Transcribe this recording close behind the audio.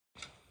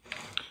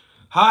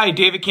Hi,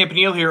 David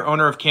Campanile here,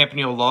 owner of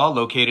Campanile Law,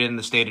 located in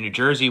the state of New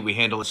Jersey. We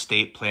handle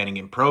estate planning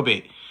and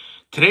probate.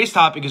 Today's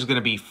topic is going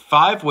to be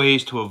 5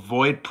 ways to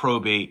avoid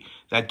probate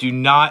that do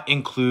not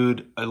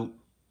include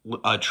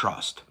a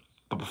trust.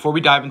 But before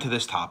we dive into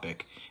this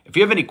topic, if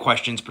you have any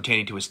questions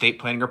pertaining to estate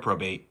planning or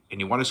probate and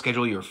you want to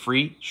schedule your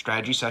free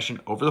strategy session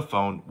over the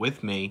phone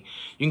with me,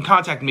 you can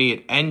contact me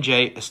at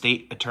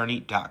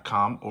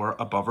njestateattorney.com, or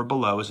above or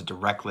below is a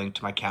direct link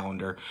to my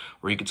calendar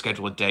where you can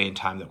schedule a day and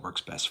time that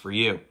works best for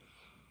you.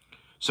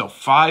 So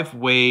 5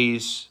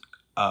 ways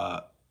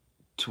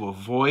to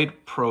avoid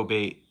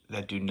probate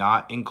that do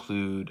not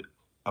include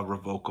a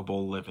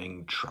revocable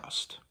living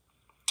trust.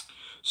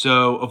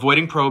 So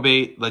avoiding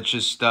probate, let's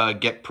just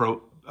get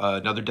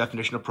another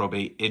definition of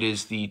probate. It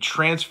is the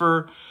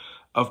transfer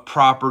of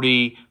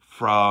property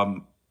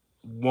from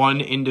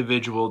one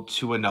individual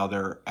to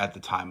another at the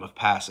time of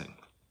passing.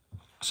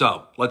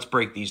 So let's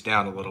break these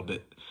down a little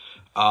bit.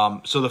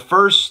 So the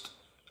first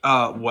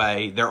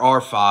way, there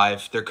are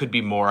 5. There could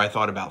be more. I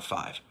thought about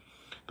 5.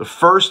 The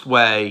first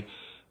way,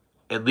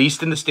 at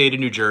least in the state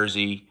of New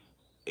Jersey,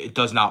 it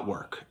does not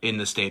work in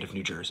the state of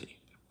New Jersey.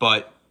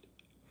 But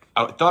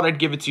I thought I'd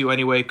give it to you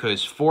anyway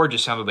because 4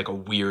 just sounded like a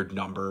weird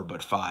number,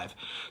 but 5.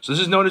 So this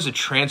is known as a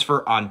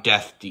transfer on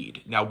death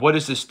deed. Now, what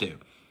does this do?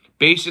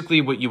 Basically,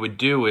 what you would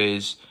do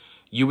is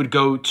you would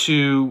go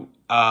to,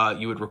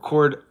 you would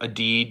record a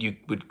deed. You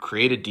would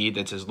create a deed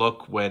that says,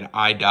 look, when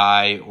I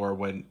die or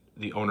when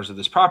the owners of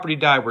this property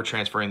die, we're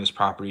transferring this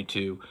property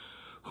to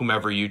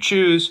whomever you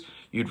choose.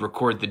 You'd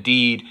record the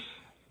deed.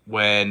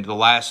 When the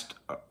last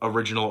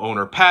original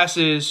owner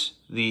passes,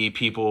 the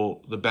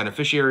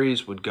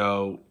beneficiaries would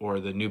go, or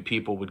the new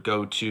people would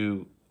go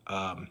to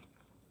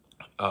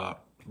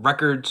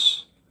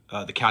records,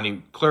 the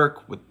county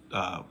clerk, with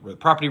where the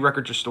property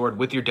records are stored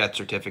with your death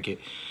certificate,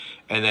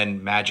 and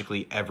then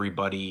magically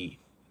everybody,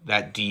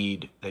 that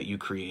deed that you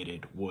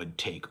created would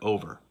take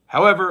over.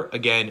 However,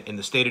 again, in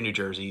the state of New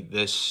Jersey,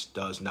 this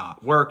does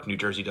not work. New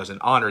Jersey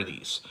doesn't honor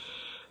these.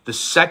 The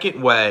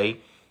second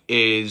way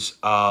is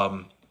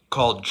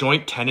called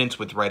joint tenants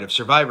with right of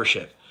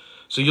survivorship.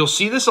 So you'll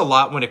see this a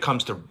lot when it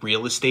comes to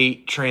real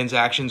estate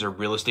transactions or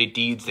real estate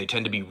deeds. They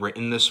tend to be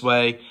written this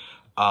way.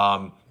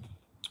 What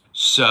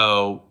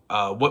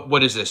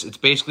is this? It's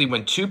basically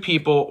when 2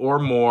 people or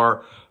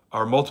more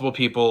or multiple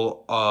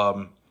people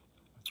are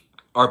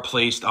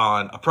placed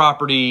on a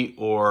property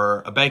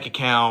or a bank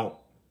account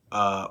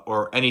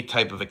or any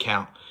type of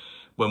account.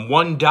 When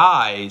one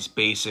dies,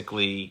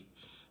 basically,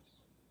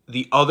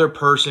 the other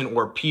person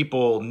or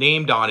people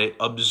named on it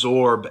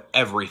absorb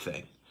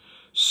everything.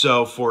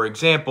 So, for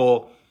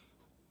example,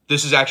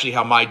 this is actually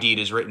how my deed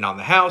is written on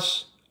the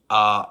house,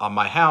 on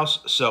my house.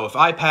 So if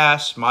I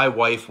pass, my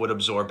wife would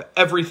absorb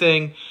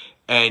everything,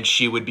 and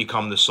she would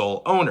become the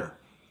sole owner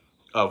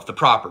of the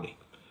property.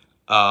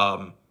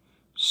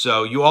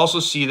 So you also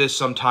see this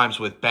sometimes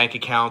with bank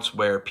accounts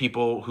where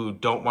people who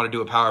don't want to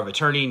do a power of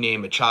attorney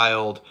name a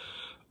child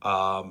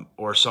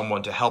or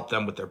someone to help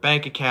them with their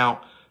bank account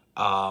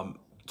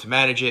to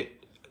manage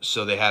it,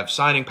 so they have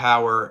signing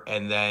power,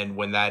 and then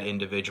when that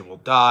individual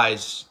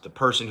dies, the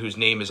person whose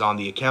name is on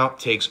the account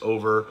takes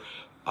over.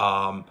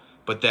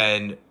 But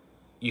then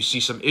you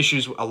see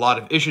a lot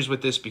of issues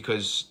with this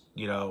because,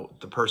 you know,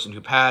 the person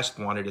who passed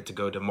wanted it to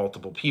go to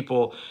multiple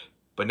people,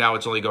 but now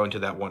it's only going to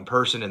that one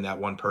person, and that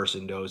one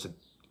person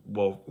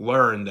will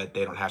learn that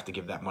they don't have to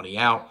give that money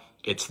out.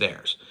 It's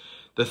theirs.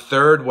 The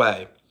third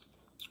way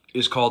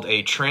is called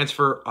a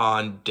transfer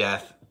on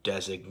death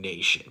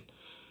designation.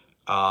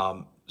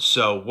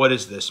 So what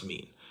does this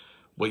mean?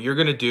 What you're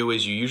going to do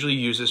is you usually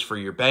use this for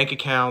your bank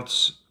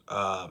accounts.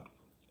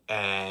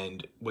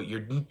 And what you're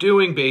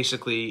doing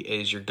basically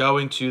is you're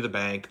going to the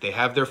bank. They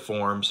have their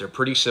forms. They're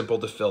pretty simple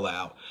to fill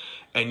out.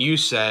 And you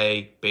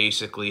say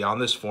basically on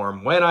this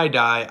form, when I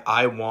die,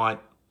 I want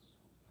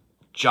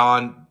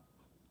John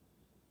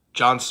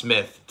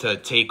Smith to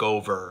take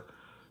over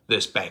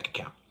this bank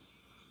account.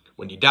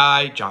 When you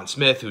die, John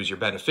Smith, who's your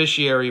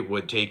beneficiary,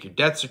 would take your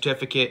death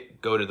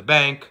certificate, go to the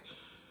bank,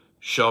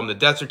 show them the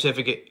death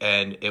certificate,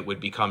 and it would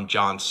become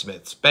John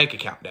Smith's bank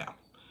account now.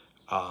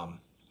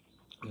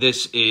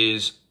 This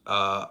is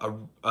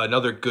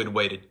another good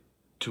way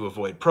to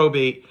avoid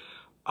probate,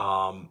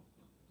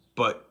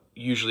 but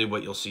usually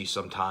what you'll see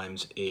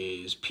sometimes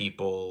is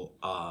people,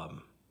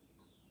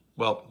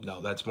 well,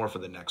 no, that's more for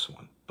the next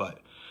one,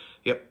 but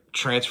yep,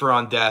 transfer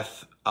on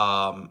death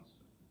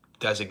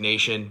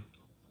designation.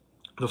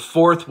 The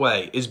fourth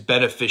way is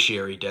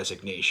beneficiary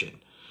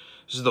designation.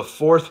 This is the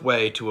fourth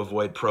way to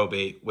avoid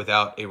probate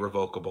without a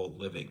revocable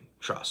living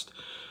trust.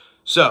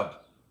 So,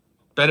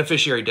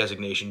 beneficiary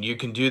designation. You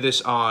can do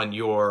this on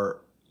your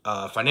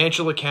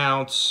financial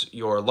accounts,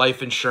 your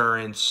life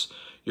insurance,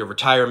 your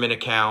retirement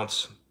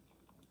accounts.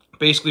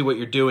 Basically, what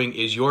you're doing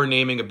is you're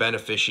naming a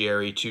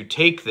beneficiary to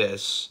take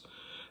this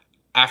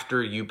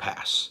after you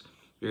pass.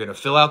 You're going to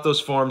fill out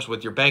those forms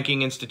with your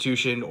banking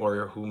institution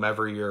or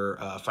whomever your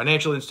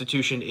financial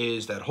institution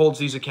is that holds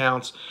these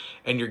accounts,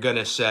 and you're going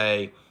to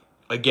say,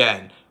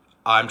 again,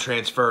 I'm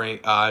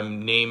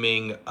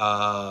naming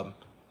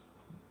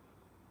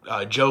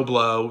Joe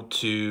Blow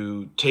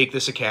to take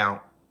this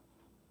account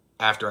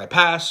after I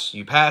pass.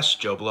 You pass,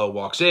 Joe Blow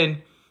walks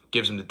in,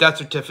 gives him the death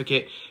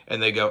certificate,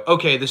 and they go,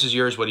 okay, this is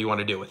yours. What do you want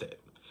to do with it?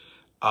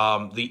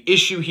 The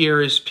issue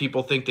here is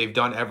people think they've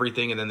done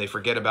everything and then they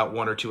forget about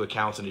one or two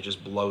accounts and it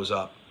just blows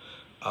up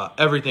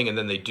everything, and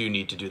then they do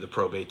need to do the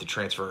probate to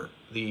transfer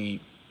the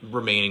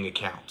remaining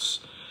accounts.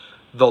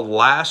 The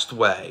last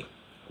way,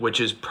 which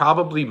is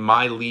probably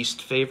my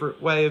least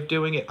favorite way of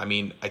doing it. I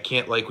mean, I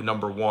can't like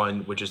number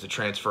one, which is the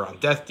transfer on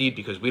death deed,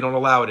 because we don't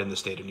allow it in the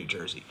state of New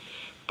Jersey.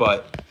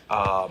 But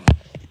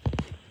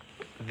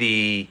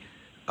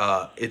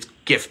it's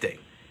gifting.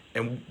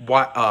 And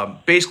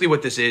basically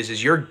what this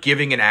is you're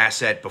giving an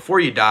asset before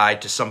you die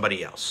to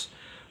somebody else.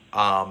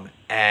 I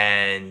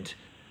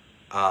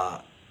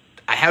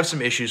have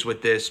some issues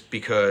with this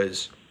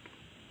because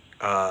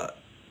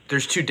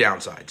there's two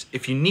downsides.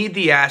 If you need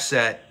the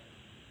asset,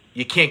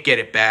 you can't get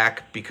it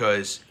back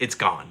because it's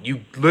gone.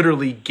 You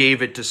literally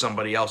gave it to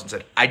somebody else and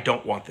said, I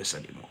don't want this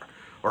anymore,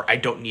 or I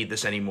don't need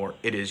this anymore.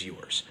 It is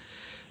yours.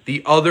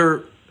 The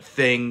other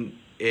thing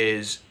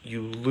is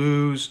you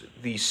lose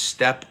the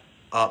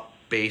step-up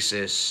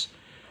basis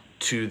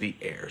to the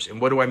heirs. And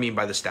what do I mean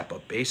by the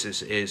step-up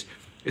basis is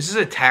this is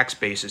a tax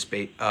basis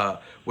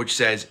which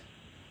says,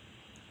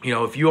 you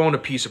know, if you own a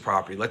piece of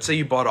property, let's say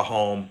you bought a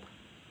home,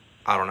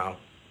 I don't know,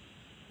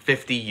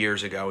 50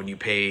 years ago, and you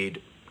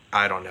paid,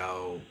 I don't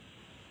know,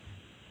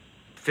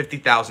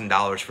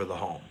 $50,000 for the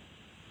home.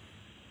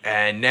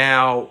 And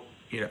now,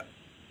 you know,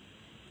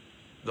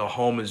 the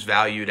home is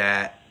valued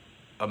at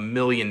 $1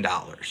 million.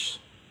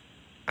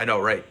 I know,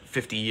 right?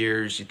 50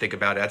 years, you think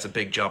about it, that's a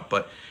big jump,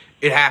 but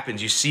it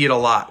happens. You see it a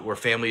lot where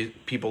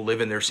people live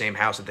in their same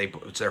house that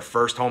it's their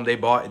first home they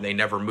bought and they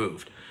never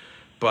moved.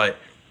 But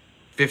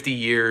 50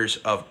 years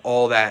of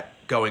all that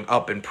going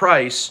up in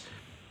price,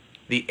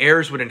 the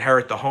heirs would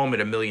inherit the home at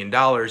 $1 million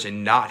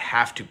and not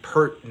have to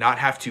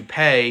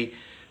pay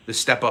the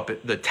step up,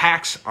 the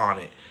tax on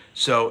it.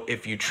 So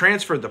if you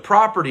transfer the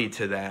property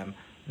to them,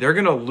 they're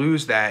going to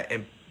lose that,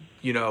 and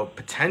you know,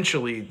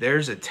 potentially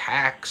there's a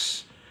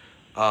tax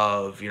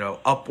of, you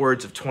know,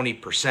 upwards of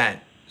 20%.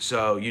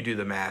 So you do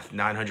the math,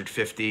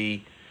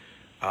 950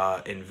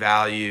 in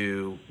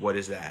value, what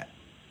is that?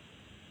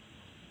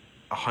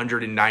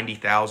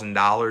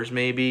 $190,000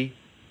 maybe.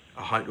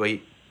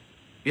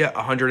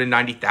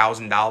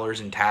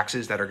 $190,000 in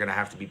taxes that are going to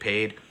have to be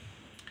paid.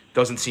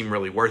 Doesn't seem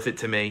really worth it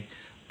to me.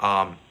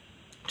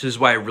 Which is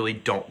why I really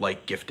don't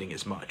like gifting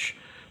as much.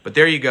 But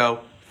there you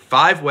go.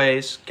 5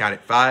 ways, count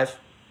it, 5.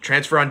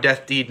 Transfer on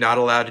death deed not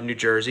allowed in New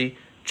Jersey.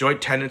 Joint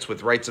tenants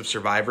with rights of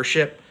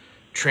survivorship.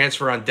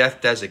 Transfer on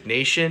death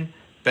designation.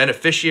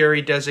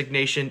 Beneficiary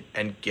designation.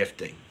 And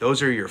gifting.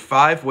 Those are your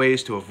 5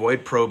 ways to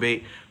avoid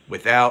probate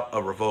without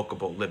a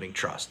revocable living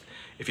trust.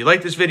 If you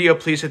like this video,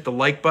 please hit the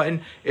like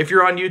button. If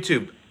you're on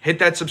YouTube, hit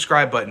that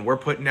subscribe button. We're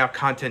putting out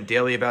content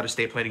daily about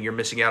estate planning. You're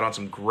missing out on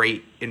some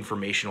great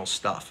informational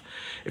stuff.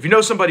 If you know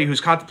somebody who's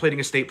contemplating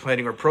estate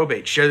planning or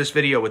probate, share this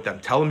video with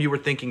them. Tell them you were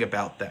thinking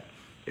about them.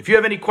 If you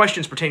have any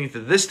questions pertaining to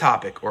this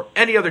topic or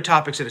any other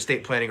topics in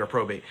estate planning or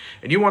probate,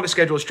 and you want to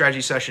schedule a strategy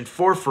session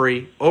for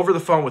free over the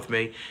phone with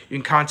me, you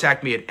can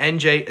contact me at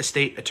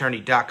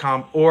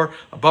njestateattorney.com, or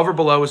above or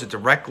below is a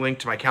direct link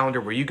to my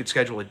calendar where you could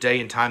schedule a day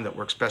and time that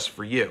works best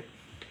for you.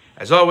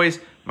 As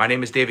always, my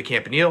name is David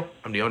Campanile.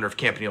 I'm the owner of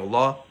Campanile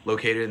Law,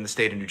 located in the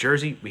state of New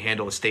Jersey. We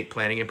handle estate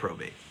planning and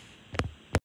probate.